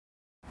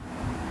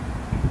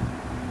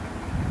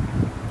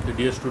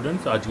Dear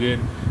students, আজকের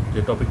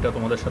যে টপিকটা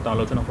তোমাদের সাথে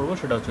আলোচনা করবো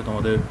সেটা হচ্ছে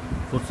তোমাদের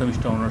fourth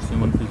semester honours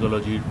human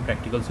ফিজিওলজির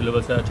practical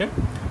সিলেবাসে আছে।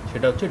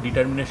 সেটা হচ্ছে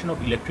determination of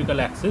electrical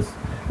Axis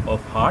of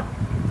heart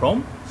from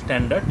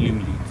standard Lim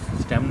Leeds.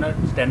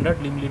 Standard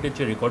Lim লিডের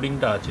যে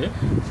রেকর্ডিংটা আছে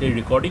সেই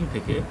রেকর্ডিং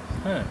থেকে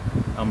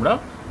আমরা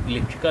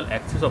electrical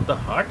Axis of the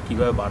heart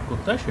কীভাবে বার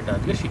করতে হয় সেটা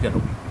আজকে শিখে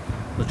নেব।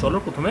 তো চলো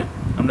প্রথমে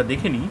আমরা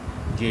দেখে নিই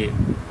যে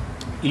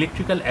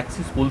ইলেকট্রিক্যাল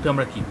অ্যাক্সিস বলতে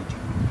আমরা কী বুঝি।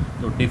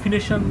 তো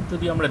ডেফিনেশন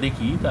যদি আমরা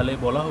দেখি তাহলে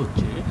বলা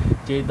হচ্ছে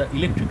যে the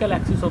electrical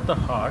Axis of the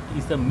heart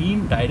is the mean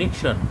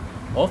direction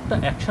of the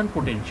action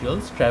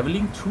potentials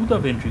traveling through the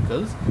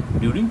ventricles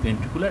during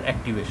ventricular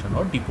activation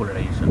or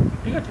depolarization।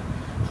 ঠিক আছে,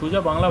 সোজা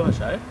বাংলা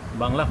ভাষায়,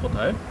 বাংলা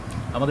কথায়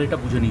আমাদের এটা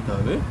বুঝে নিতে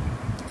হবে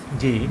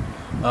যে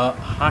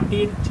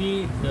হার্টের যে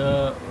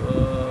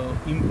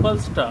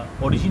ইম্পালসটা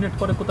অরিজিনেট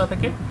করে কোথা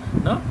থেকে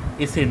না,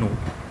 এসএ নোড।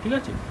 ঠিক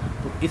আছে,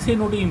 তো এসএ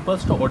নোডে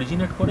ইম্পালসটা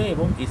অরিজিনেট করে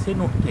এবং এসএ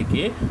নোড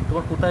থেকে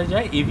তোমার কোথায়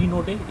যায়, এভি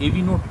নোডে।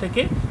 এভি নোড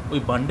থেকে ওই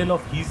বান্ডেল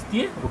অফ হিস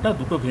দিয়ে ওটা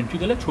দুটো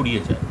ভেন্ট্রিকেলে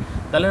ছড়িয়ে যায়।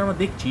 তাহলে আমরা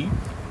দেখছি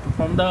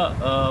from the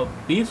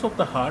base of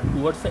the heart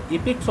towards the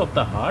apex of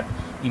the heart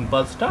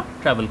ইম্পালসটা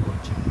travel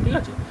করছে। ঠিক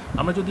আছে,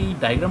 আমরা যদি এই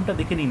ডায়াগ্রামটা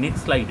দেখে নিই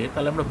নেক্সট স্লাইডে,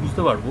 তাহলে আমরা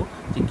বুঝতে পারবো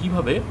যে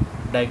কীভাবে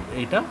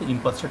এটা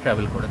ইম্পালসটা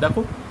ট্রাভেল করে।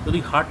 দেখো, যদি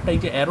হার্টটা এই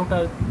যে অ্যারোটা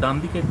ডান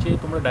দিকের যে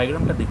তোমরা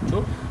ডায়াগ্রামটা দেখছো,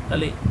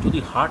 তাহলে যদি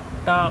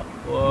হার্টটা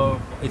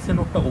এসএ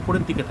নোডটা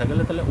ওপরের দিকে থাকে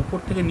তাহলে ওপর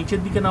থেকে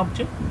নিচের দিকে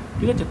নামছে।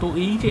 ঠিক আছে, তো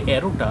এই যে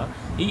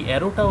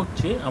অ্যারোটা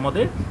হচ্ছে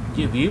আমাদের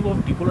যে ওয়েভ অফ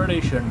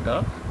ডিপোলারাইজেশনটা,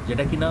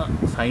 যেটা কিনা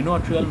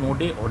সাইনোআর্ট্রিয়াল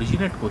নোডে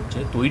অরিজিনেট করছে,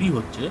 তৈরি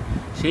হচ্ছে,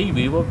 সেই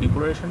ওয়েভ অফ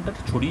ডিপোলারাইজেশনটা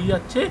ছড়িয়ে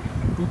যাচ্ছে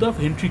to the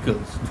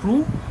ভেন্ট্রিকলস through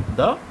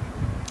the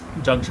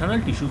junctional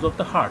tissues of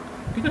the heart.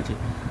 ঠিক আছে,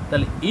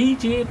 তাহলে এই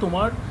যে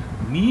তোমার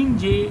মিন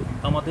যে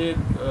আমাদের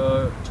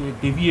যে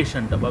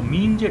ডেভিয়েশনটা বা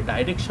মিন যে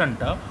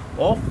ডাইরেকশানটা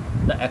অফ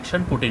দ্য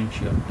অ্যাকশন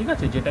পোটেনশিয়াল, ঠিক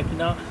আছে, যেটা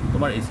কিনা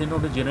তোমার এসএ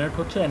নোডে জেনারেট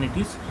হচ্ছে and it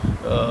is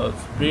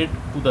spread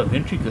to the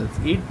ভেন্ট্রিকলস,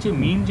 এর যে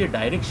মিন যে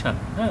ডাইরেকশান,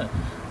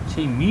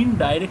 সেই মিন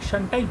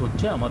ডাইরেকশানটাই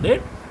হচ্ছে আমাদের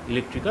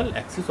electrical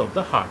Axis of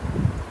the heart.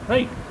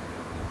 Right,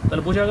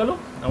 তাহলে বোঝা গেল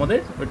আমাদের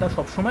এটা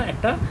সবসময়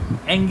একটা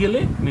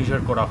অ্যাঙ্গেলে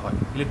মেজার করা হয়,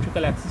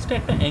 ইলেকট্রিক্যাল অ্যাক্সিসটা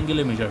একটা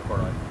অ্যাঙ্গেলে মেজার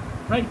করা হয়।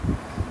 রাইট,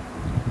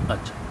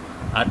 আচ্ছা,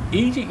 আর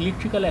এই যে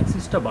ইলেকট্রিক্যাল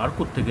অ্যাক্সিসটা বার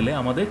করতে গেলে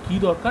আমাদের কী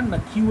দরকার না,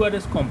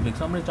 কিউআরএস কমপ্লেক্স।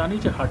 আমরা জানি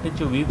যে হার্টের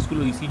যে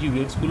ওয়েভসগুলো, ইসিজি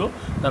ওয়েভসগুলো,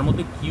 তার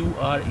মধ্যে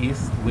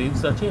কিউআরএস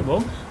ওয়েভস আছে এবং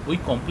ওই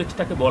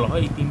কমপ্লেক্সটাকে বলা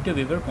হয়, এই তিনটে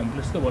ওয়েভের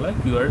কমপ্লেক্সকে বলা হয়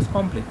কিউআরএস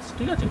কমপ্লেক্স।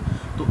 ঠিক আছে,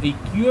 তো এই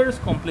কিউআরএস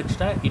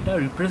কমপ্লেক্সটা এটা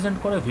রিপ্রেজেন্ট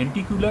করে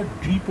ভেন্ট্রিকুলার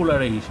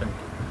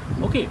ডিপোলারাইজেশনকে।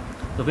 ওকে,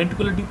 তো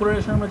ভেন্ট্রিকুলার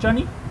ডিপোলারাইজেশন আমরা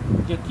জানি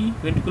যে কি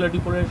ভেন্ট্রিকুলার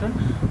ডিপোলারাইজেশন।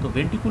 তো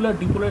ভেন্ট্রিকুলার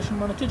ডিপোলারাইজেশন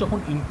মানে হচ্ছে যখন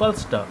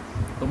ইম্পালসটা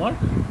তোমার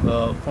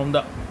from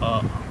the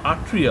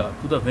আর্ট্রিয়া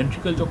to the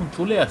ventricle যখন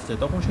চলে আসছে,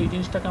 তখন সেই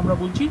জিনিসটাকে আমরা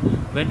বলছি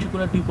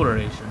ভেন্ট্রিকুলার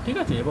ডিপোলারাইজেশন। ঠিক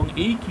আছে, এবং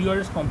এই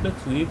কিউআরএস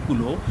কমপ্লেক্স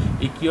ওয়েভগুলো,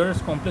 এই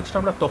কিউআরএস কমপ্লেক্সটা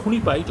আমরা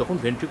তখনই পাই যখন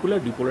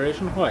ভেন্ট্রিকুলার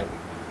ডিপোলারাইজেশন হয়।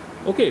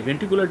 ওকে,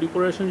 ভেন্ট্রিকুলার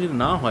ডিপোলারাইজেশন যদি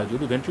না হয়,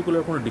 যদি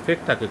ভেন্ট্রিকুলার কোনো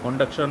ডিফেক্ট থাকে,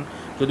 কন্ডাকশন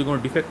যদি কোনো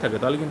ডিফেক্ট থাকে,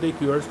 তাহলে কিন্তু এই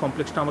কিউআরএস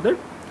কমপ্লেক্সটা আমাদের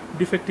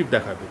ডিফেক্টিভ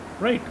দেখাবে।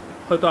 রাইট,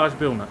 হয়তো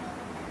আসবেও না।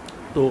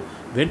 তো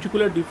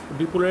ভেন্ট্রিকুলার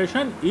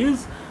ডিপোলারাইজেশন ইজ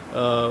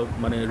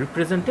মানে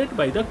represented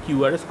by the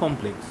QRS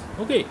complex.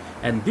 Okay,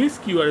 and this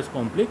QRS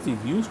complex is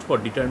used for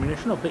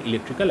determination of the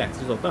electrical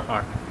axis of the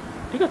heart.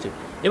 ঠিক আছে,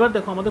 এবার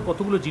দেখো আমাদের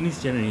কতগুলো জিনিস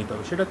জেনে নিতে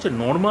হবে। সেটা হচ্ছে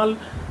normal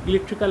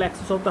electrical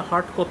Axis of the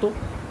heart কত।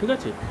 ঠিক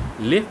আছে,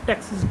 left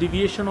Axis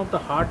deviation of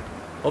the heart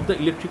of the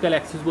electrical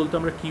Axis বলতে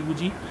আমরা কী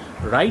বুঝি,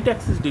 right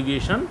Axis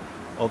deviation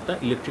of the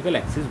electrical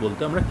Axis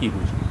বলতে আমরা কী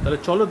বুঝি। তাহলে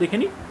চলো দেখে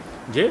নিই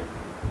যে,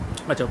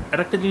 আচ্ছা,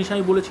 একটা জিনিস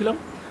আমি বলেছিলাম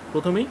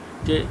প্রথমেই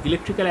যে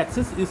electrical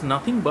Axis is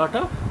nothing but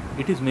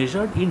it is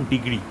measured in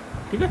degree.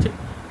 ঠিক আছে,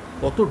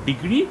 কত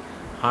ডিগ্রি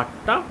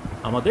হার্টটা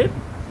আমাদের,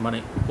 মানে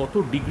কত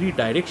ডিগ্রি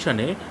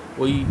ডাইরেকশানে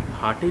ওই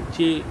হার্টের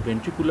যে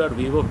ভেন্ট্রিকুলার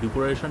ওয়েভ অফ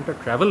ডিপোলারাইজেশনটা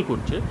ট্রাভেল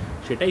করছে,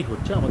 সেটাই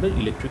হচ্ছে আমাদের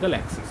ইলেকট্রিক্যাল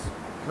অ্যাক্সিস।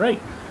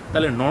 রাইট,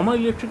 তাহলে নর্মাল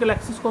ইলেকট্রিক্যাল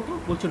অ্যাক্সিস কত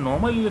বলছে,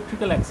 নর্মাল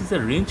ইলেকট্রিক্যাল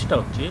অ্যাক্সিসের রেঞ্জটা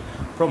হচ্ছে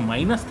ফ্রম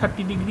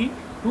 -30 ডিগ্রি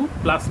টু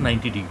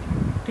 +90 ডিগ্রি।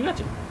 ঠিক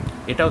আছে,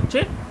 এটা হচ্ছে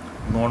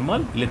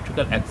normal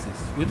electrical Axis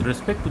with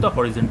respect to the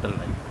horizontal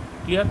line.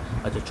 Clear?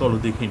 আচ্ছা, চলো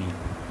দেখে নিই,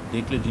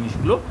 দেখলে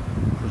জিনিসগুলো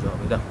সোজা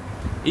হবে। দেখো,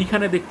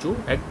 এইখানে দেখছো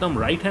একদম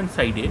রাইট হ্যান্ড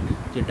সাইডে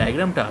যে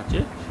ডায়াগ্রামটা আছে,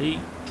 সেই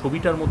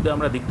ছবিটার মধ্যে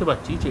আমরা দেখতে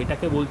পাচ্ছি যে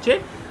এটাকে বলছে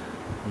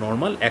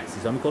নর্মাল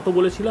অ্যাক্সিস। আমি কত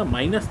বলেছিলাম,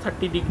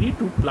 -30 ডিগ্রি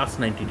টু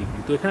 +90 ডিগ্রি।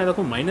 তো এখানে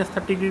দেখো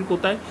 -30 ডিগ্রির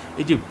কোথায়,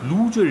 এই যে ব্লু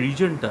যে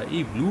রিজনটা,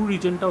 এই ব্লু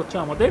রিজনটা হচ্ছে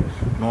আমাদের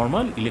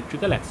normal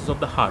electrical Axis of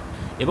the heart,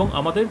 এবং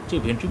আমাদের যে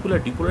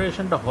ভেন্ট্রিকুলার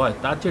ডিপোলারাইজেশনটা হয়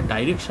তার যে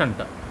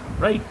ডাইরেকশানটা,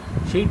 রাইট,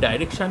 সেই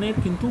ডাইরেকশানের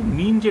কিন্তু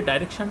মিন যে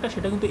ডাইরেকশানটা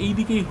সেটা কিন্তু এই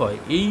দিকেই হয়,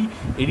 এই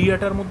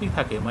এরিয়াটার মধ্যেই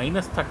থাকে,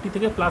 -30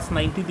 থেকে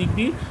 +90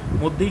 ডিগ্রির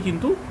মধ্যেই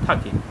কিন্তু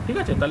থাকে। ঠিক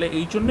আছে, তাহলে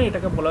এই জন্য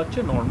এটাকে বলা হচ্ছে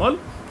normal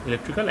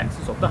electrical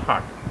Axis of the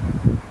heart.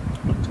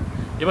 আচ্ছা,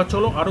 এবার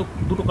চলো আরও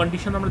দুটো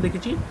কন্ডিশন আমরা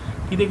দেখেছি।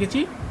 কি দেখেছি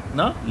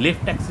না,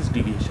 left Axis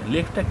deviation.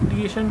 Left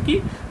deviation কি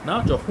না,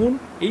 যখন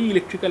এই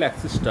ইলেকট্রিক্যাল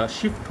অ্যাক্সিসটা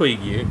শিফট হয়ে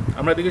গিয়ে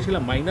আমরা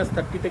দেখেছিলাম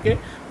 -30 থেকে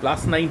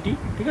 +90।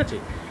 ঠিক আছে,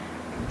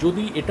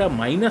 যদি এটা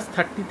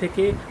 -30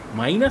 থেকে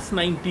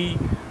 -90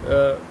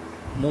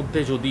 মধ্যে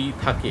যদি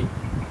থাকে,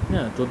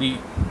 হ্যাঁ, যদি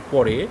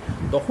পড়ে,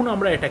 তখন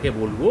আমরা এটাকে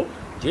বলবো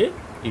যে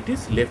it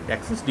is left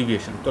Axis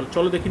deviation.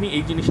 চলো দেখিনি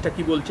এই জিনিসটা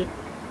কি বলছে।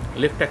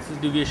 লেফট অ্যাক্সিস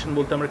ডিভিয়েশন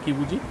বলতে আমরা কি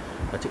বুঝি?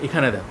 আচ্ছা,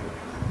 এখানে দেখো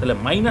তাহলে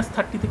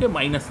 -30 থেকে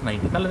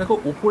 -90, তাহলে দেখো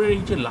ওপরের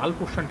এই যে লাল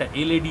পোর্শনটা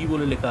LAD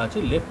বলে লেখা আছে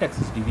লেফট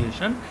অ্যাক্সিস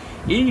ডিভিয়েশন,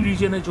 এই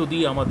রিজনে যদি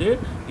আমাদের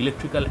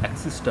ইলেকট্রিক্যাল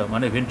অ্যাক্সিসটা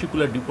মানে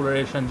ভেন্ট্রিকুলার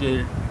ডিপোলারাইজেশন যে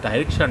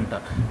ডাইরেকশানটা,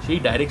 সেই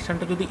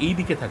ডাইরেকশানটা যদি এই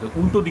দিকে থাকে,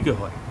 উল্টো দিকে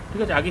হয়,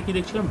 ঠিক আছে, আগে কি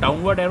দেখছিলাম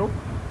ডাউনওয়ার্ড অ্যারো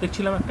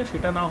দেখছিলাম একটা,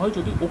 সেটা না হয়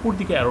যদি ওপর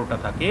দিকে অ্যারোটা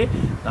থাকে,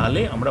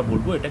 তাহলে আমরা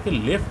বলবো এটাকে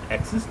লেফট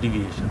অ্যাক্সিস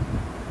ডিভিয়েশন।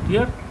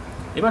 ক্লিয়ার?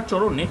 এবার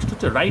চলো নেক্সট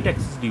হচ্ছে right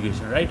Axis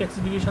deviation. Right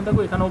Axis deviation দেখো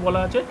এখানেও বলা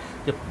আছে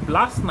যে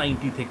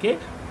 +90 থেকে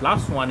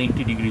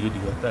 +180 ডিগ্রি যদি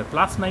হয়, তাহলে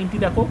 +90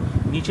 দেখো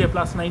নিচে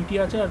 +90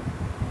 আছে আর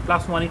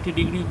 +180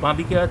 ডিগ্রি বাঁ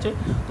দিকে আছে।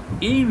 তো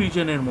এই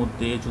রিজনের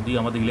মধ্যে যদি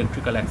আমাদের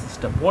ইলেকট্রিক্যাল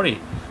অ্যাক্সিসটা পড়ে,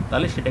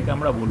 তাহলে সেটাকে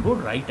আমরা বলবো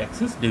রাইট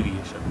অ্যাক্সিস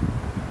ডেভিয়েশন।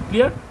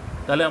 ক্লিয়ার?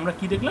 তাহলে আমরা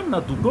কি দেখলাম না,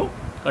 দুটো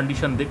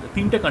কন্ডিশন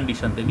তিনটে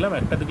কন্ডিশন দেখলাম।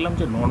 একটা দেখলাম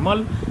যে normal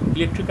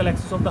electrical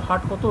Axis of the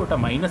heart কত, ওটা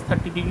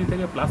 -30 ডিগ্রি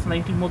থেকে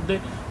 +90-র মধ্যে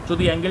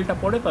যদি অ্যাঙ্গেলটা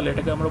পড়ে, তাহলে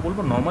এটাকে আমরা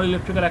বলবো নর্মাল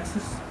ইলেকট্রিক্যাল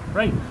অ্যাক্সিস।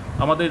 রাইট?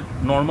 আমাদের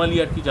নর্মালি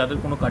আর কি যাদের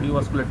কোনো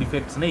কার্ডিওভাস্কুলার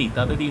ডিফেক্টস নেই,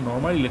 তাদের এই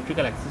নর্মাল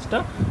ইলেকট্রিক্যাল অ্যাক্সিসটা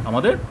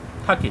আমাদের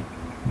থাকে,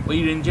 ওই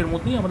রেঞ্জের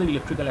মধ্যেই আমাদের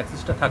ইলেকট্রিক্যাল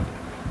অ্যাক্সিসটা থাকে।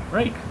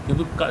 রাইট?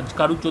 কিন্তু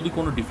কারুর যদি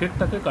কোনো ডিফেক্ট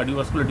থাকে,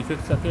 কার্ডিওভাস্কুলার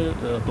ডিফেক্টস থাকে,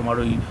 তোমার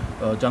ওই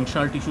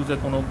জাংশনাল টিস্যুসে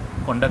কোনো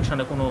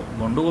কন্ডাকশানে কোনো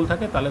গন্ডগোল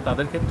থাকে, তাহলে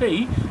তাদের ক্ষেত্রে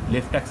এই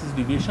লেফট অ্যাক্সিস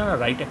ডিভিয়েশন আর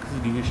রাইট অ্যাক্সিস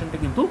ডিভিয়েশনটা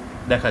কিন্তু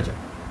দেখা যায়।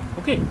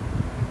 ওকে,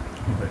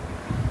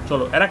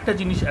 চলো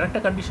আরেকটা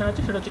কন্ডিশন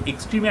আছে, সেটা হচ্ছে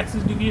এক্সট্রিম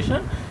অ্যাক্সিস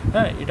ডিভিয়েশন।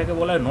 হ্যাঁ, এটাকে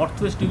বলা হয় নর্থ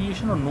ওয়েস্ট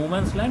ডিভিয়েশন ও নো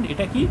ম্যানস ল্যান্ড।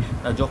 এটা কি,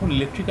 যখন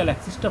ইলেকট্রিক্যাল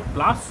অ্যাক্সিসটা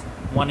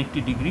 +180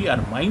 ডিগ্রি আর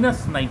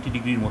 -90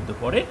 ডিগ্রির মধ্যে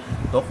পড়ে,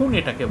 তখন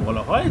এটাকে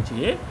বলা হয়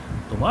যে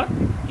তোমার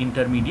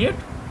ইন্টারমিডিয়েট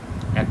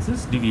অ্যাক্সিস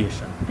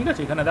ডিভিয়েশন। ঠিক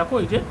আছে, এখানে দেখো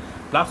এই যে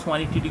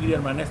 +180 ডিগ্রি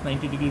আর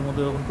 -90 ডিগ্রির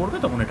মধ্যে যখন পড়বে,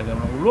 তখন এটাকে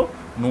আমরা বলবো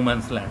নো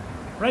ম্যানস ল্যান্ড।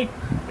 রাইট?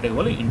 এটাকে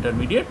বলে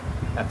ইন্টারমিডিয়েট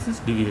অ্যাক্সিস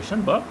ডিভিয়েশন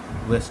বা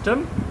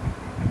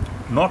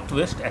north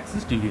West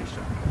Axis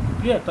deviation.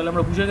 Clear? তাহলে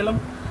আমরা বুঝে গেলাম।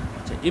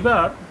 আচ্ছা,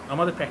 এবার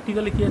আমাদের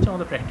প্র্যাকটিক্যালে কী আছে?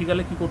 আমাদের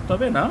প্র্যাকটিক্যালে কী করতে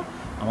হবে না,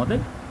 আমাদের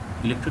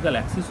ইলেকট্রিক্যাল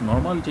অ্যাক্সিস,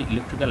 নর্মাল যে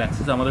ইলেকট্রিক্যাল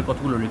অ্যাক্সিস, আমাদের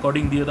কতগুলো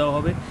রেকর্ডিং দিয়ে দেওয়া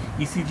হবে,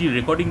 ইসিজি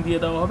রেকর্ডিং দিয়ে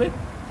দেওয়া হবে।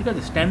 ঠিক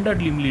আছে, স্ট্যান্ডার্ড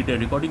লিমিটের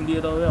রেকর্ডিং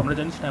দিয়ে দেওয়া হবে। আমরা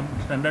জানি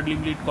স্ট্যান্ডার্ড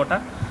লিমিট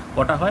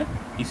কটা হয়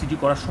ইসিজি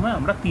করার সময়,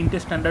 আমরা 3টে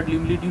স্ট্যান্ডার্ড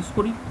লিমিট ইউজ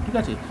করি। ঠিক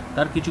আছে,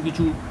 তার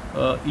কিছু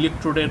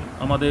ইলেকট্রোডের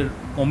আমাদের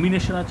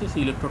কম্বিনেশন আছে,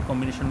 সেই ইলেকট্রোড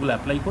কম্বিনেশনগুলো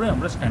অ্যাপ্লাই করে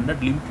আমরা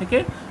স্ট্যান্ডার্ড লিমিট থেকে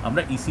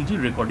আমরা ইসিজি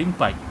রেকর্ডিং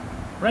পাই।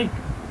 রাইট?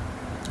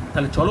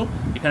 তাহলে চলো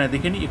এখানে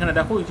দেখে নিই। এখানে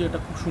দেখো এই যে এটা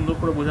খুব সুন্দর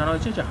করে বোঝানো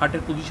হয়েছে যে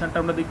হার্টের পজিশনটা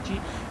আমরা দেখছি।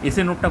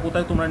 এসএ নোটটা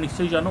কোথায় তোমরা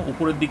নিশ্চয়ই জানো,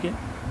 ওপরের দিকে।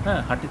 হ্যাঁ,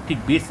 হার্টের ঠিক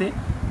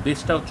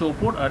বেসটা হচ্ছে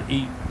ওপর, আর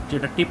এই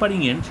যেটা টেপারিং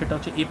এন্ড সেটা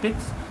হচ্ছে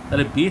এপেক্স।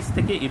 তাহলে বেস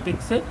থেকে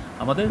এপেক্সে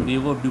আমাদের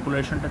ওয়েভ অফ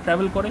ডিপোলারাইজেশনটা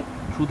ট্রাভেল করে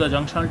through the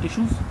junctional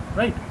tissues.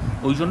 Right?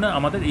 ওই জন্য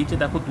আমাদের এই যে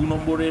দেখো 2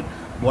 নম্বরের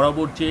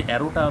বরাবর যে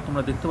অ্যারোটা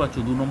তোমরা দেখতে পাচ্ছ,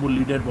 2 নম্বর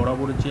লিডের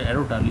বরাবরের যে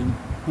অ্যারোটা,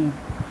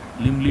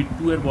 লিম লিড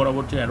 2 এর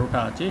বরাবর যে অ্যারোটা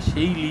আছে,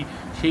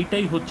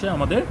 সেইটাই হচ্ছে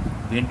আমাদের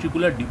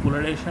ventricular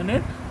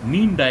ডিপোলারাইজেশনের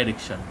mean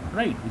direction.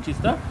 Right? Which is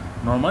the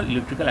normal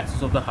electrical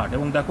Axis of the heart.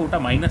 এবং দেখো ওটা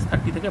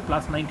 -30 থেকে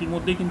 +90-র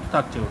মধ্যেই কিন্তু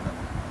থাকছে ওটা।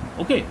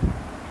 ওকে,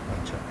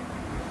 আচ্ছা,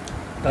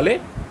 তাহলে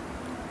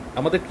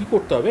আমাদের কি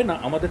করতে হবে না,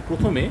 আমাদের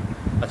প্রথমে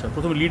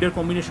লিডের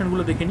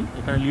কম্বিনেশনগুলো দেখে নিই।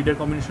 এখানে লিডের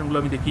কম্বিনেশনগুলো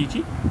আমি দেখিয়েছি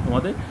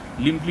তোমাদের।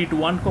 লিম্ফ লিড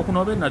 1 কখন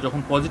হবে না,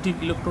 যখন পজিটিভ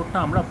ইলেকট্রোডটা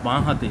আমরা বাঁ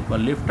হাতে বা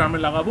লেফট আর্মে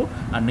লাগাবো,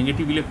 আর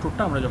নেগেটিভ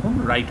ইলেকট্রোডটা আমরা যখন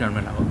রাইট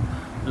আর্মে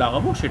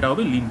লাগাবো, সেটা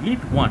হবে লিম্ফ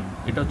লিড 1।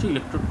 এটা হচ্ছে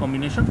electrode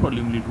combination for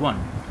lymph lead 1।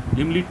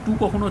 Lymph lead 2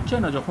 কখন হচ্ছে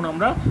না, যখন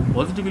আমরা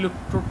পজিটিভ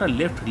ইলেকট্রোডটা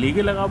লেফট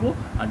লেগে লাগাবো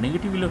আর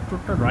নেগেটিভ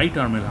ইলেকট্রোডটা রাইট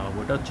আর্মে লাগাবো।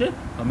 এটা হচ্ছে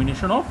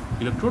combination of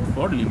electrode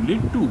for lymph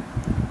lead 2।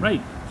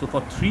 Right? So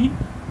for 3,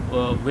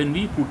 when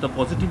we put the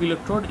positive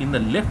electrode in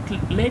the left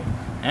leg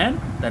and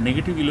the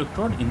negative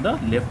electrode in the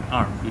left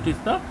arm, it is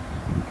the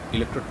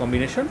electrode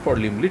combination for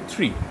limb lead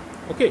 3.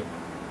 ওকে,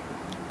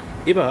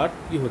 এবার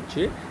কি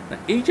হচ্ছে না,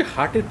 এই যে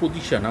হার্টের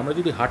position, আমরা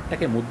যদি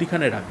হার্টটাকে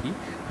মধ্যিখানে রাখি,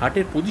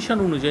 হার্টের পজিশন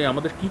অনুযায়ী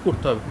আমাদের কি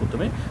করতে হবে?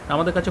 প্রথমে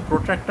আমাদের কাছে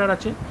প্রোট্রাক্টর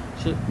আছে,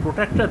 সে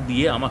প্রোট্রাক্টর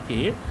দিয়ে আমাকে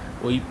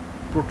ওই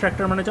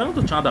প্রোট্রাক্টর মানে জানো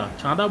তো,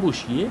 চাঁদা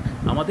বসিয়ে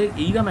আমাদের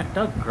এইরকম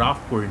একটা গ্রাফ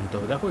করে নিতে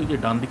হবে। দেখো এই যে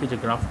ডান দিকে যে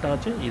গ্রাফটা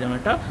আছে, এইরকম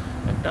একটা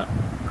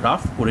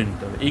গ্রাফ করে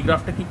নিতে হবে। এই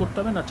গ্রাফটা কী করতে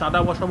হবে না, চাঁদা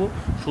বসাবো,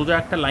 সোজা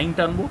একটা লাইন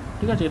টানবো।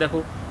 ঠিক আছে, দেখো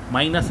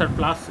মাইনাস আর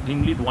প্লাস লিম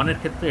লিড 1-এর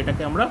ক্ষেত্রে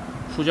এটাকে আমরা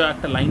সোজা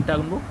একটা লাইন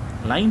টানবো।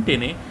 লাইন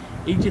টেনে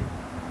এই যে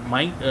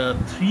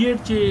 3-এর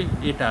যে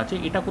এটা আছে,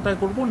 এটা কোথায়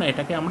করব না,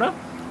 এটাকে আমরা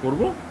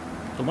করব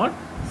তোমার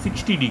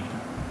 60 ডিগ্রি।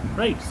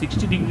 রাইট?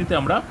 60 ডিগ্রিতে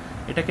আমরা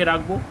এটাকে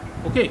রাখবো।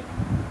 ওকে,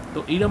 তো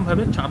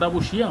এইরকমভাবে চাঁদা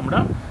বসিয়ে আমরা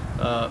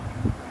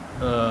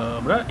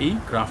এই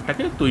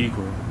গ্রাফটাকে তৈরি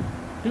করব।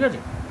 ঠিক আছে,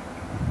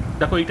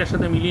 দেখো এইটার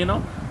সাথে মিলিয়ে নাও।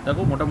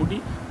 দেখো মোটামুটি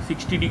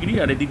 60 ডিগ্রি,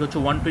 আর এদিকে হচ্ছে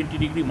 120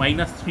 ডিগ্রি।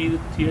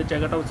 -3-এর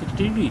জায়গাটা হবে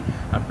 60 ডিগ্রি,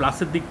 আর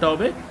প্লাসের দিকটা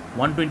হবে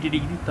 120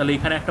 ডিগ্রি। তাহলে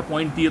এখানে একটা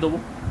পয়েন্ট দিয়ে দেবো।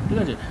 ঠিক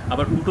আছে,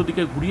 আবার উল্টো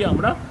দিকে ঘুরিয়ে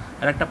আমরা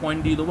আর একটা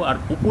পয়েন্ট দিয়ে দেবো। আর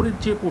ওপরের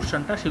যে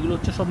পোর্শনটা সেগুলো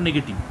হচ্ছে সব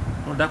নেগেটিভ।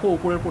 তোমরা দেখো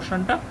ওপরের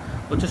পোর্শনটা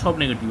হচ্ছে সব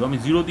নেগেটিভ। আমি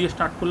 0 দিয়ে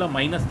স্টার্ট করলাম,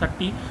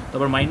 -30,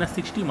 তারপর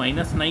 -60,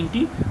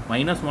 -90,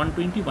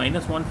 -120,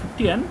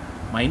 -150 অ্যান্ড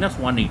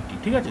 -180,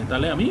 ঠিক আছে?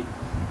 তাহলে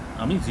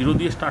আমি 0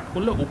 দিয়ে স্টার্ট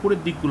করলে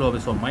ওপরের দিকগুলো হবে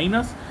সব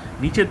মাইনাস,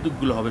 নিচের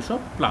দিকগুলো হবে সব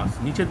প্লাস।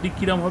 নিচের দিক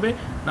কীরকম হবে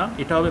না,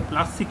 এটা হবে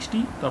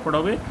 +60, তারপর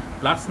হবে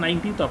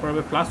 +90, তারপর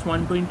হবে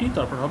 +120,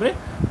 তারপর হবে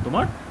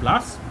তোমার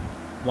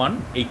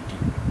 +180।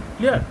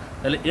 ক্লিয়ার?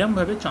 তাহলে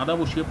এরমভাবে চাঁদা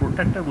বসিয়ে,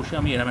 প্রোট্রাক্টর বসিয়ে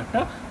আমি এরম একটা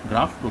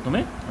গ্রাফ প্রথমে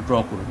ড্র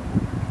করে দেবো।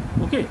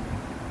 ওকে,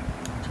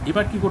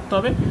 এবার কি করতে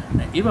হবে,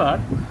 এবার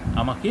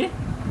আমাকে,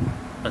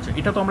 আচ্ছা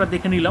এটা তো আমরা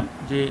দেখে নিলাম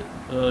যে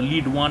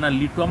লিড 1 আর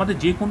লিড 2, আমাদের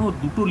যে কোনো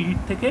দুটো লিড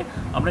থেকে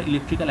আমরা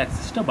ইলেকট্রিক্যাল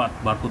অ্যাক্সেসটা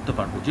বার করতে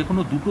পারবো, যে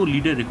কোনো দুটো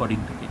লিডের রেকর্ডিং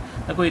থেকে।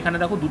 দেখো এখানে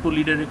দেখো দুটো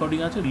লিডের রেকর্ডিং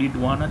আছে, লিড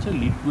 1 আছে,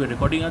 লিড 2 এর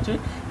রেকর্ডিং আছে।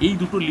 এই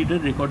দুটো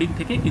লিডের রেকর্ডিং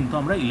থেকে কিন্তু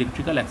আমরা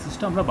ইলেকট্রিক্যাল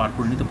অ্যাক্সেসটা আমরা বার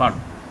করে নিতে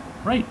পারবো,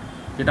 রাইট?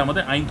 যেটা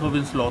আমাদের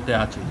আইনথোভেন্স লতে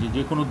আছে,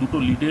 যে কোনো দুটো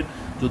লিডের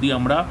যদি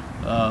আমরা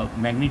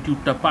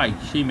ম্যাগনিটিউডটা পাই,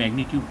 সেই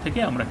ম্যাগনিটিউড থেকে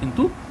আমরা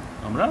কিন্তু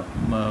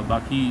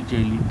বাকি যে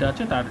লিডটা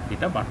আছে তার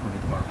এটা বার করে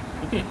নিতে পারবো।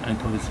 ওকে,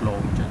 আইনথোভেন্স ল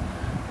অনুযায়ী।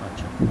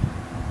 আচ্ছা,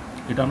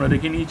 এটা আমরা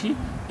দেখে নিয়েছি।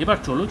 এবার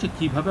চলো যে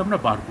কীভাবে আমরা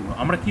বার করবো।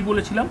 আমরা কি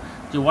বলেছিলাম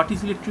যে what is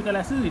electrical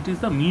access? It is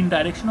the mean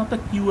direction of the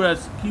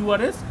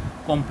QRS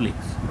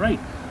complex,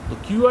 right? তো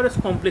কিউআরএস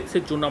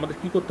কমপ্লেক্সের জন্য আমাদের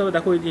কী করতে হবে,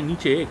 দেখো এই যে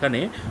নিচে এখানে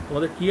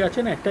তোমাদের কী আছে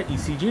না, একটা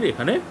ইসিজির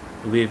এখানে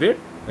ওয়েভের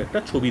একটা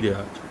ছবি দেওয়া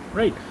আছে,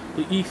 রাইট? তো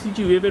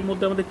ইসিজি ওয়েভের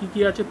মধ্যে আমাদের কী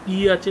কী আছে, পি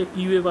আছে,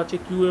 পি ওয়েভ আছে,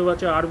 কিউ ওয়েভ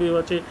আছে, আর ওয়েভ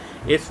আছে,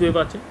 এস ওয়েভ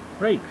আছে,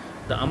 রাইট?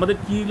 তা আমাদের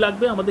কী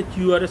লাগবে, আমাদের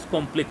কিউআরএস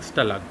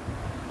কমপ্লেক্সটা লাগবে।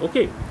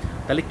 ওকে,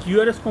 তাহলে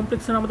কিউআরএস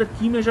কমপ্লেক্সের আমাদের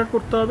কী মেজার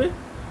করতে হবে,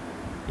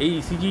 এই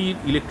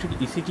ইলেকট্রিক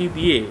ইসিজি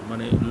দিয়ে,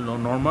 মানে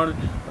নর্মাল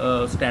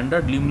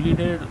স্ট্যান্ডার্ড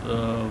লিমিটের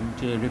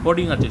যে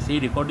রেকর্ডিং আছে, সেই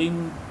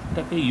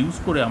রেকর্ডিংটাকে ইউজ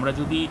করে আমরা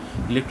যদি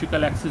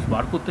ইলেকট্রিক্যাল অ্যাক্সেস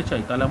বার করতে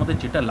চাই, তাহলে আমাদের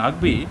যেটা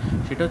লাগবে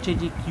সেটা হচ্ছে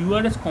যে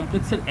কিউআরএস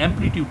কমপ্লেক্সের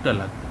অ্যাম্প্লিটিউডটা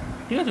লাগবে,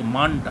 ঠিক আছে,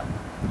 মানটা,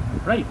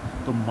 রাইট?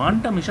 তো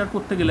মানটা মেজার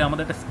করতে গেলে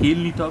আমাদের একটা স্কেল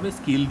নিতে হবে,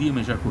 স্কেল দিয়ে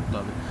মেজার করতে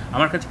হবে।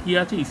 আমার কাছে কী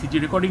আছে, ইসিজি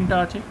রেকর্ডিংটা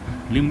আছে,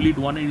 লিড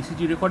 1-এর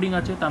ইসিজি রেকর্ডিং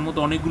আছে, তার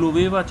মধ্যে অনেকগুলো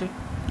ওয়েভ আছে,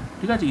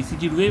 ঠিক আছে,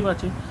 ইসিজির ওয়েভ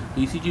আছে। তো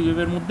ইসিজি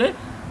ওয়েভের মধ্যে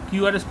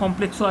কিউআরএস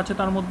কমপ্লেক্সও আছে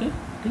তার মধ্যে,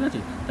 ঠিক আছে?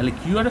 তাহলে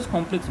কিউআরএস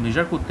কমপ্লেক্স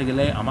মেজার করতে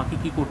গেলে আমাকে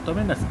কি করতে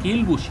হবে না, স্কেল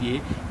বসিয়ে,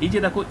 এই যে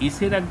দেখো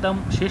এসের একদম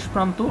শেষ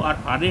প্রান্ত আর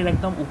আরের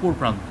একদম উপর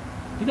প্রান্ত,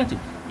 ঠিক আছে,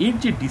 এর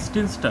যে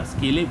ডিস্টেন্সটা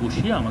স্কেলে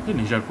বসিয়ে আমাকে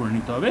মেজার করে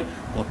নিতে হবে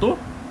কত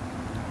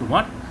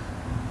তোমার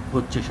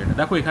হচ্ছে সেটা।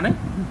 দেখো এখানে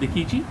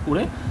দেখিয়েছি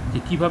করে যে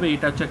কীভাবে,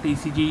 এটা হচ্ছে একটা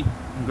ইসিজি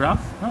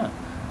গ্রাফ, হ্যাঁ,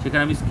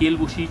 সেখানে আমি স্কেল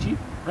বসিয়েছি,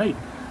 রাইট?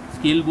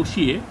 স্কেল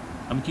বসিয়ে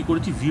আমি কী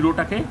করেছি,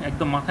 0টাকে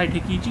একদম মাথায়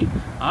ঠেকিয়েছি,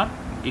 আর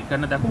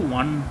এখানে দেখো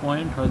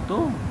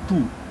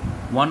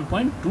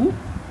 1.2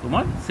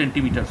 তোমার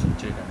সেন্টিমিটার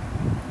হচ্ছে এখানে,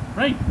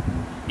 রাইট?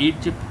 এর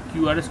যে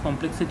কিউআরএস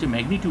কমপ্লেক্সের যে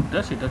ম্যাগনিটিউডটা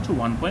সেটা হচ্ছে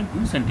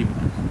 1.2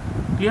 সেন্টিমিটার।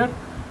 ক্লিয়ার?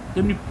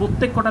 তেমনি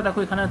প্রত্যেক কটা দেখো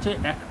এখানে আছে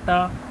 1টা,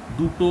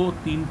 2টো,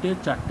 3টে,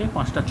 4টে,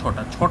 5টা,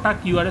 6টা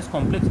কিউআরএস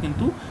কমপ্লেক্স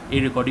কিন্তু এই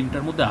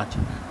রেকর্ডিংটার মধ্যে আছে।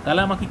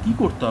 তাহলে আমাকে কি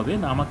করতে হবে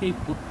না, আমাকে এই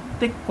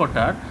প্রত্যেক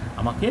কটার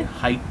আমাকে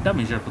হাইটটা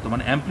মেজার করতে হবে,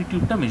 মানে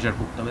অ্যাম্প্লিটিউডটা মেজার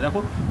করতে হবে। দেখো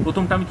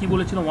প্রথমটা আমি কি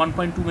বলেছিলাম,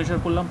 1.2 মেজার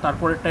করলাম,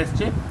 তারপরেরটা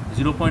এসছে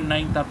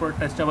 0.9,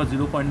 তারপরেরটা এসছে আবার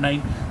 0.9,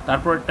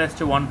 তারপরেরটা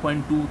এসছে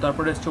 1.2,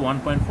 তারপরে এসছে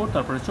 1.4,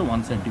 তারপরে এসছে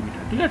 1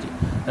 সেন্টিমিটার, ঠিক আছে?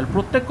 তাহলে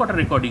প্রত্যেক কটা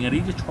রেকর্ডিংয়ের,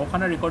 এই যে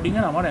 6খানা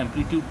রেকর্ডিংয়ের আমার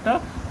অ্যাম্প্লিটিউডটা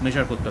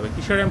মেজার করতে হবে।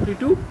 কিসের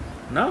অ্যাম্প্লিটিউড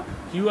না,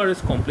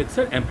 কিউআরএস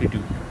কমপ্লেক্সের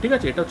অ্যাম্প্লিটিউড, ঠিক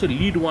আছে? এটা হচ্ছে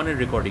লিড 1-এর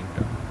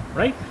রেকর্ডিংটা,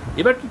 রাইট?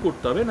 এবার কি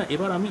করতে হবে না,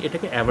 এবার আমি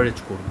এটাকে অ্যাভারেজ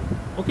করব।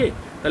 ওকে,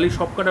 তাহলে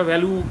সব কটা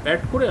ভ্যালু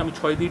অ্যাড করে আমি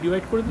 6 দিয়ে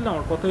ডিভাইড করে দিলাম,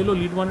 আমার কত এলো,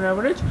 লিড 1-এর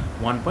অ্যাভারেজ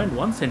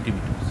 1.1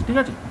 সেন্টিমিটার, ঠিক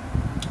আছে?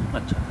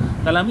 আচ্ছা,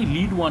 তাহলে আমি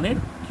লিড 1-এর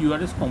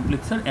কিউআরএস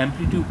কমপ্লেক্সের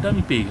অ্যাম্প্লিটিউডটা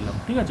আমি পেয়ে গেলাম,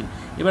 ঠিক আছে?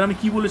 এবার আমি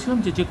কি বলেছিলাম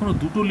যে কোনো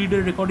দুটো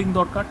লিডের রেকর্ডিং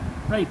দরকার,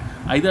 রাইট?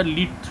 আইদার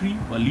লিড 3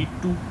 বা লিড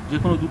 2, যে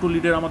কোনো দুটো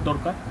লিডের আমার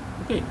দরকার।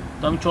 ওকে,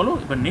 তো আমি চলো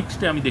এবার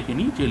নেক্সটে আমি দেখে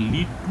নিই যে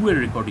লিড 2-এর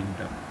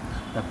রেকর্ডিংটা।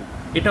 দেখো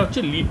এটা হচ্ছে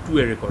লিড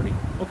 2-এর রেকর্ডিং।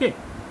 ওকে,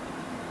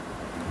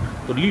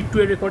 তো লিড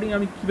 2-এর রেকর্ডিং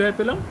আমি কীভাবে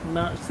পেলাম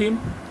না, সেম,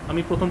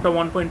 আমি প্রথমটা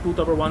 1.2,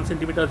 তারপর 1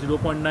 সেন্টিমিটার,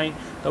 0.9,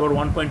 তারপর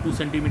 1.2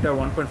 সেন্টিমিটার,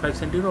 1.5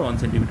 সেন্টিমিটার, 1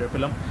 সেন্টিমিটার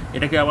পেলাম।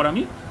 এটাকে আবার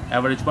আমি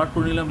অ্যাভারেজ বার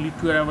করে নিলাম, লিড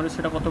 2-এর অ্যাভারেজ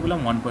সেটা কত পেলাম,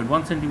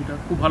 1.1 সেন্টিমিটার।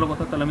 খুব ভালো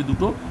কথা, তাহলে আমি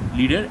দুটো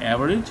লিডের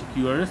অ্যাভারেজ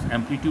কিউআরএস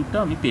অ্যাম্প্লিটিউডটা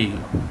আমি পেয়ে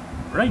গেলাম,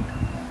 রাইট?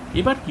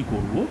 এবার কি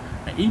করব,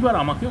 এইবার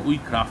আমাকে ওই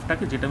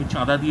গ্রাফটাকে, যেটা আমি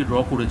চাঁদা দিয়ে ড্র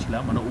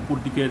করেছিলাম, মানে উপর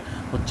দিকের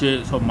হচ্ছে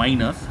সব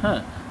মাইনাস,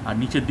 হ্যাঁ, আর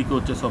নিচের দিকে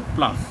হচ্ছে সব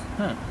প্লাস,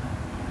 হ্যাঁ,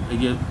 এই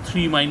যে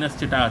 3 মাইনাস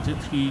যেটা আছে,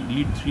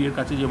 লিড 3-এর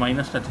কাছে যে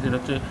মাইনাসটা আছে সেটা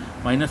হচ্ছে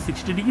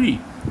 -60 ডিগ্রি,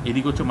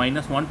 এদিকে হচ্ছে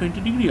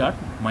 -120 ডিগ্রি আর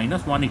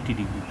 -180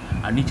 ডিগ্রি,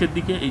 আর নিচের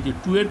দিকে এই যে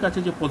 2-এর কাছে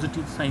যে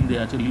পজিটিভ সাইন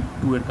দেওয়া আছে লিড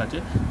 2-এর কাছে,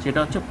 সেটা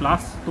হচ্ছে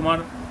প্লাস তোমার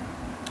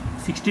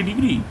 60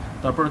 ডিগ্রি,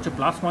 তারপর হচ্ছে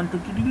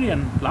 +120 ডিগ্রি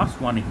অ্যান্ড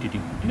 +180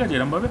 ডিগ্রি, ঠিক আছে?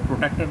 এরকমভাবে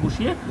প্রোট্রাক্টর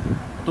বসিয়ে,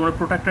 তোমরা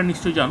প্রোট্রাক্টর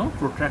নিশ্চয়ই জানো,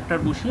 প্রোট্রাক্টর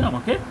বসিয়ে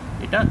আমাকে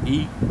এটা,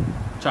 এই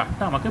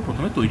চার্টটা আমাকে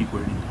প্রথমে তৈরি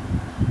করে নিতে।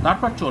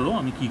 তারপর চলো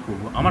আমি কি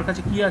করব, আমার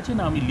কাছে কি আছে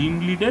না, আমি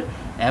লিডের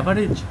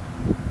অ্যাভারেজ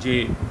যে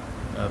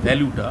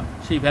ভ্যালুটা,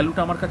 সেই ভ্যালুটা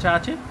আমার কাছে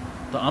আছে,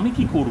 তো আমি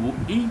কি করব,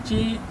 এই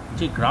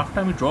যে গ্রাফটা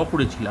আমি ড্র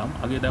করেছিলাম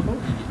আগে, দেখো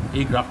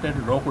এই গ্রাফটা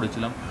ড্র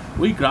করেছিলাম,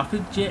 ওই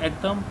গ্রাফের যে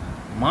একদম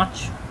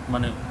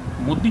মানে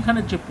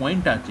মধ্যিখানের যে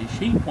পয়েন্টটা আছে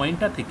সেই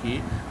পয়েন্টটা থেকে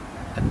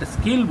একটা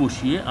স্কেল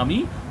বসিয়ে আমি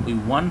ওই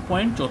 1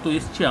 পয়েন্ট যত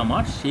এসছে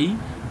আমার সেই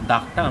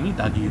দাগটা আমি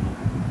দাগিয়ে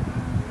দেবো।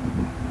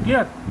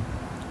 ক্লিয়ার?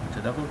 আচ্ছা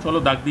দেখো, চলো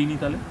দাগ দিইনি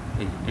তাহলে।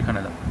 এই এখানে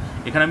দাগ,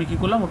 এখানে আমি কী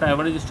করলাম, ওটা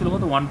অ্যাভারেজ এসেছিলো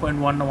কত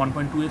 1.1 না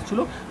 1.2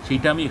 এসেছিলো,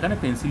 সেইটা আমি এখানে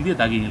পেন্সিল দিয়ে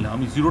দাগিয়ে নিলাম।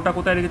 আমি জিরোটা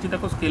কোথায় রেখেছি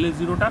দেখো, স্কেলের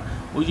জিরোটা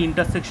ওই যে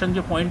ইন্টারসেকশন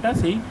যে পয়েন্টটা,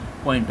 সেই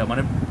পয়েন্টটা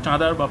মানে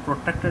চাঁদার বা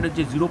প্রোট্রাক্টরের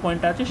যে জিরো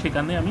পয়েন্টটা আছে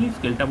সেখানে আমি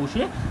স্কেলটা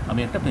বসিয়ে আমি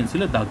একটা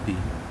পেন্সিলের দাগ দিই।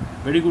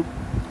 Very good.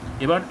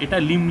 এবার এটা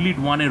লিম লিড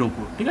 1-এর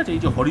ওপর, ঠিক আছে?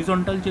 এই যে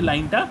হরিজন্টাল যে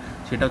লাইনটা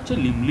সেটা হচ্ছে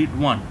লিম লিড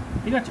 1,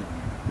 ঠিক আছে?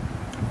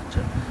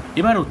 আচ্ছা,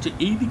 এবার হচ্ছে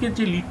এই দিকের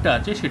যে লিডটা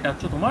আছে সেটা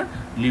হচ্ছে তোমার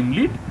লিম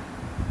লিড।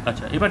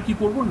 আচ্ছা, এবার কি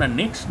করব না,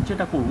 নেক্সট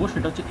যেটা করব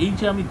সেটা হচ্ছে এই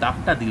যে আমি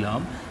দাগটা দিলাম,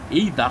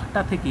 এই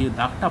দাগটা থেকে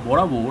দাগটা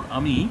বরাবর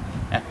আমি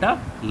একটা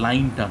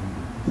লাইন টানব,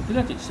 ঠিক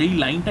আছে? সেই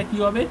লাইনটা কি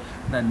হবে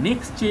না,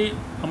 নেক্সট যে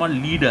আমার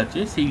লিড আছে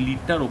সেই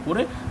লিডটার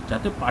ওপরে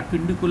যাতে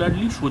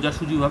পারপেন্ডিকুলারলি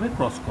সোজাসুজিভাবে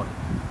ক্রস করে,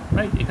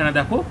 রাইট? এখানে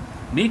দেখো,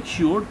 make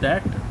sure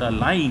that the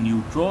line you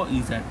draw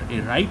is at a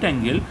right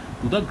angle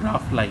to the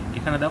graph line.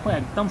 এখানে দেখো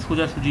একদম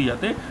সোজাসুজি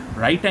যাতে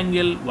রাইট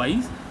অ্যাঙ্গেল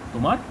ওয়াইজ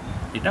তোমার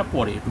এটা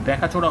পড়ে, একটু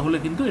ব্যাকাচোরা হলে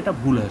কিন্তু এটা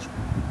ভুল আসবে,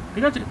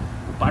 ঠিক আছে?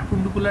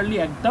 পারপেন্ডিকুলারলি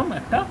একদম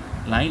একটা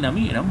লাইন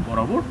আমি এরম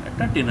বরাবর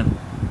একটা টেনে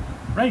দেবো,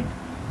 রাইট?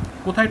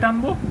 কোথায়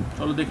টানবো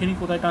চলো দেখে নিই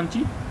কোথায় টানছি।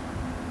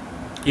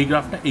 এই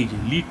গ্রাফটা, এই যে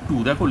লিড 2,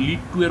 দেখো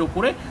লিড 2 এর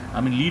ওপরে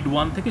আমি লিড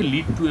 1 থেকে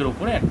লিড 2 এর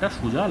ওপরে একটা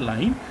সোজা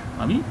লাইন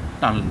আমি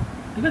টানলাম,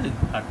 ঠিক আছে?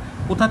 আর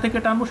কোথা থেকে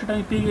টানবো সেটা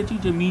আমি পেয়ে গেছি,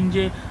 যে মিন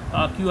যে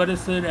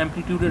কিউআরএস এর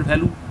অ্যামপ্লিটিউডের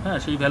ভ্যালু, হ্যাঁ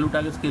সেই ভ্যালুটা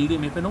আগে স্কেল দিয়ে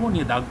মেপে নেবো,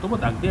 নিয়ে দাগ দেবো,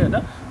 দাগ দিয়ে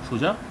একটা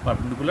সোজা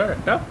পারপেন্ডিকুলার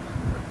একটা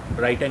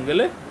রাইট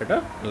অ্যাঙ্গেলে একটা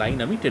লাইন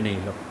আমি টেনে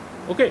নিলাম।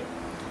 ওকে,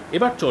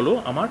 এবার চলো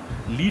আমার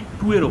লিড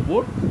 2 এর ওপর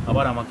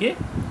আবার আমাকে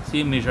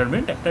সেম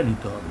মেজারমেন্ট একটা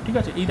নিতে হবে, ঠিক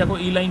আছে? এই দেখো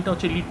এই লাইনটা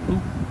হচ্ছে লিড 2,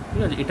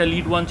 ঠিক আছে? এটা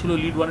লিড 1 ছিল,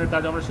 লিড 1-এর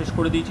কাজ আমরা শেষ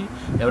করে দিয়েছি।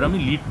 এবার আমি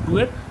লিড 2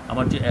 এর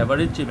আমার যে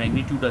অ্যাভারেজ যে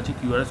ম্যাগনিটিউড আছে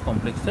কিউআরএস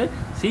কমপ্লেক্সের,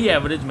 সেই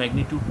অ্যাভারেজ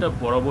ম্যাগনিটিউডটা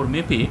বরাবর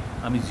মেপে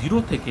আমি 0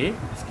 থেকে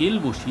স্কেল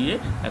বসিয়ে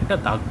একটা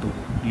দাগ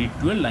দেবো লিড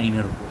 2 এর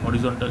লাইনের ওপর।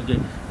 হরিজন্টাল যে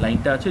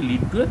লাইনটা আছে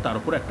লিড 2 এর, তার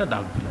উপর একটা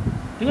দাগ দিলাম,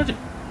 ঠিক আছে?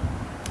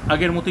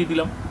 আগের মতোই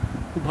দিলাম,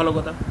 খুব ভালো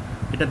কথা,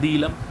 এটা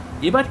দিলাম।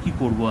 এবার কি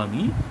করব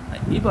আমি,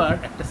 এবার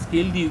একটা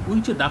স্কেল দিয়ে ওই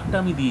যে দাগটা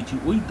আমি দিয়েছি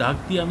ওই দাগ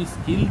দিয়ে আমি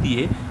স্কেল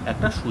দিয়ে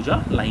একটা সোজা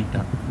লাইন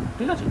টানব,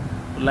 ঠিক আছে?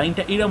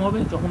 লাইনটা এরম হবে,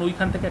 যখন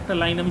ওইখান থেকে একটা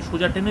লাইন আমি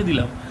সোজা টেনে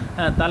দিলাম,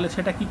 হ্যাঁ, তাহলে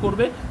সেটা কি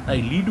করবে, তাই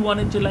লিড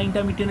 1-এর যে লাইনটা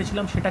আমি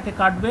টেনেছিলাম সেটাকে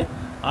কাটবে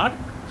আর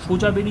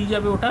সোজা বেরিয়ে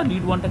যাবে, ওটা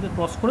লিড 1টাকে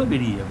ক্রস করে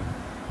বেরিয়ে যাবে,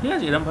 ঠিক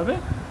আছে? এরমভাবে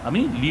আমি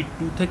লিড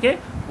 2 থেকে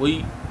ওই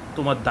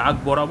তোমার দাগ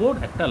বরাবর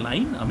একটা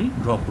লাইন আমি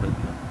ড্র করে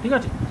দিলাম, ঠিক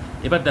আছে?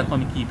 এবার দেখো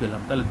আমি কী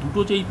পেলাম, তাহলে দুটো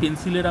যেই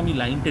পেন্সিলের আমি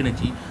লাইন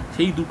টেনেছি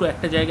সেই দুটো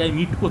একটা জায়গায়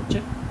মিট করছে,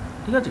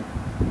 ঠিক আছে?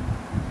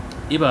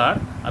 এবার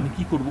আমি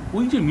কি করব,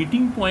 ওই যে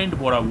মিটিং পয়েন্ট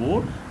বরাবর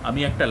আমি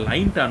একটা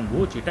লাইন টানবো,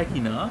 যেটা কি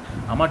না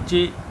আমার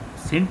যে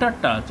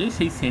সেন্টারটা আছে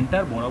সেই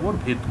সেন্টার বরাবর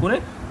ভেদ করে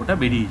ওটা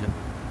বেরিয়ে যাবে,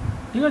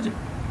 ঠিক আছে?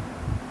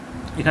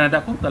 এখানে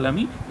দেখো, তাহলে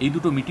আমি এই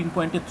দুটো মিটিং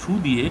পয়েন্টের থ্রু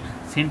দিয়ে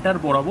সেন্টার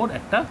বরাবর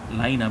একটা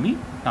লাইন আমি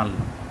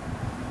টানলাম।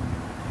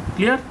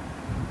 ক্লিয়ার?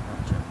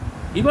 আচ্ছা,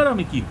 এবার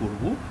আমি কি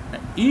করব,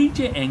 এই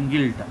যে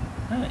অ্যাঙ্গেলটা,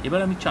 হ্যাঁ,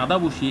 এবার আমি চাঁদা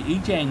বসিয়ে এই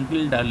যে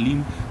অ্যাঙ্গেলটা লিম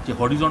যে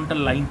হরিজন্টাল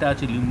লাইনটা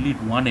আছে লিম লিড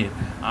 1-এর,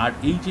 আর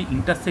এই যে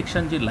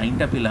ইন্টারসেকশন যে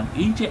লাইনটা পেলাম,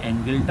 এই যে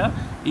অ্যাঙ্গেলটা,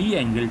 এই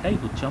অ্যাঙ্গেলটাই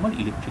হচ্ছে আমার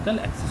electrical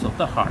Axis of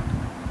the heart,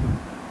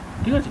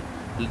 ঠিক আছে?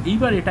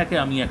 এইবার এটাকে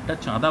আমি একটা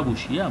চাঁদা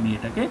বসিয়ে আমি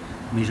এটাকে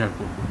মেজার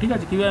করব, ঠিক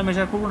আছে? কীভাবে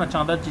মেজার করবো না,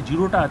 চাঁদার যে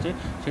জিরোটা আছে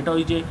সেটা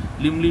ওই যে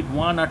লিম লিড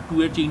 1 আর 2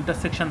 এর যে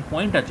ইন্টারসেকশন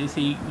পয়েন্ট আছে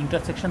সেই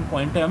ইন্টারসেকশন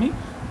পয়েন্টে আমি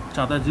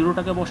চাঁদার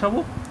জিরোটাকে বসাবো,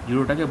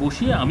 জিরোটাকে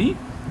বসিয়ে আমি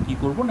কী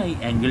করবো না, এই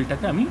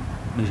অ্যাঙ্গেলটাকে আমি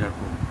মেজার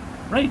করবো,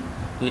 রাইট?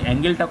 তো এই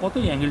অ্যাঙ্গেলটা কত,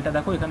 এই অ্যাঙ্গেলটা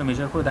দেখো এখানে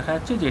মেজার করে দেখা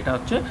যাচ্ছে যে এটা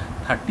হচ্ছে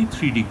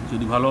 33 ডিগ্রি।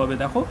 যদি ভালোভাবে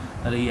দেখো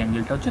তাহলে এই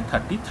অ্যাঙ্গেলটা হচ্ছে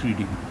 33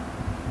 ডিগ্রি,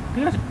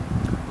 ঠিক আছে?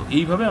 তো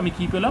এইভাবে আমি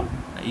কী পেলাম,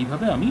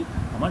 এইভাবে আমি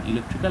আমার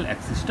ইলেকট্রিক্যাল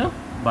অ্যাক্সিসটা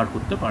বার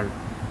করতে পারবো।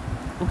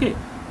 ওকে,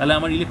 তাহলে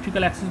আমার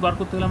ইলেকট্রিক্যাল অ্যাক্সিস বার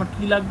করতে গেলে আমার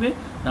কী লাগবে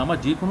না, আমার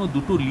যে কোনো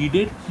দুটো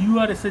লিডের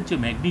কিউআরএসের যে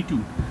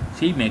ম্যাগনিটিউড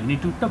সেই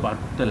ম্যাগনিটিউডটা বার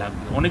করতে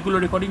লাগবে। অনেকগুলো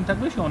রেকর্ডিং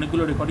থাকবে, সেই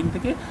অনেকগুলো রেকর্ডিং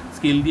থেকে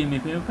স্কেল দিয়ে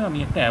মেপে মেপে আমি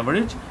একটা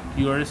অ্যাভারেজ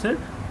কিউআরএসের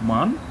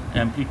মান,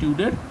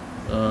 অ্যামপ্লিটিউডের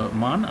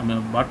মান আমি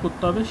বার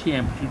করতে হবে। সেই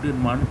অ্যামপ্লিটিউডের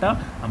মানটা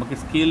আমাকে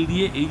স্কেল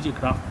দিয়ে এই যে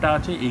গ্রাফটা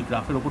আছে এই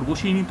গ্রাফের ওপর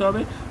বসিয়ে নিতে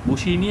হবে।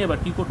 বসিয়ে নিয়ে এবার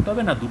কী করতে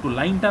হবে না, দুটো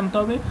লাইন টানতে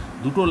হবে।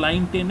 দুটো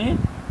লাইন টেনে,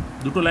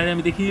 দুটো লাইনে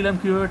আমি দেখিয়ে দিলাম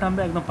কীভাবে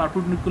টানবে, একদম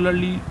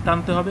পারপেন্ডিকুলারলি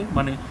টানতে হবে,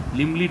 মানে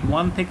লিম লিড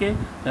 1 থেকে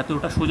যাতে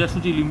ওটা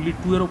সোজাসুজি লিম লিড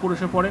 2 এর ওপর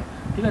এসে পড়ে,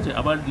 ঠিক আছে?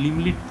 আবার লিম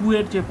লিড 2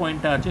 এর যে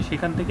পয়েন্টটা আছে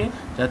সেখান থেকে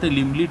যাতে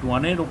লিম লিড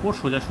 1-এর ওপর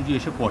সোজাসুজি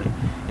এসে পড়ে,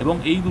 এবং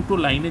এই দুটো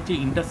লাইনের যে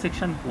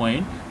ইন্টারসেকশন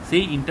পয়েন্ট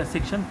সেই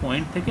ইন্টারসেকশন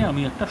পয়েন্ট থেকে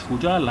আমি একটা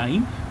সোজা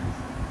লাইন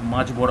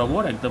মাঝ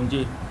বরাবর একদম যে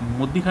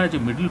মধ্যিখানে যে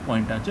মিডল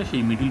পয়েন্ট আছে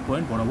সেই মিডল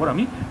পয়েন্ট বরাবর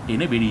আমি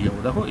টেনে বেরিয়ে যাব।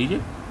 দেখো এই যে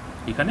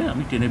এখানে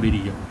আমি টেনে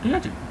বেরিয়ে যাব, ঠিক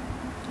আছে?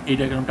 এই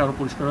ডায়াগ্রামটা আরও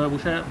পরিষ্কারভাবে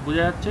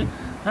বোঝা যাচ্ছে।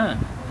 হ্যাঁ,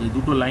 যে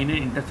দুটো লাইনের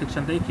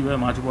ইন্টারসেকশন থেকে কীভাবে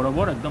মাঝ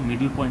বরাবর একদম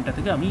মিডল পয়েন্টটা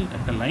থেকে আমি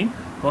একটা লাইন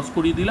ক্রস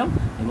করিয়ে দিলাম,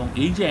 এবং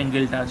এই যে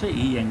অ্যাঙ্গেলটা আছে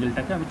এই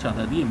অ্যাঙ্গেলটাকে আমি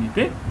চাঁদা দিয়ে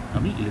মেপে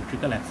আমি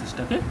ইলেকট্রিক্যাল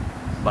অ্যাক্সিসটাকে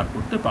বার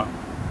করতে পারবো।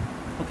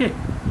 ওকে,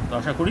 তো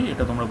আশা করি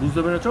এটা তোমরা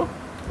বুঝতে পেরেছো।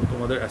 তো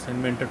তোমাদের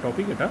অ্যাসাইনমেন্টের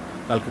টপিক এটা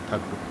কালকে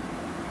থাকবে।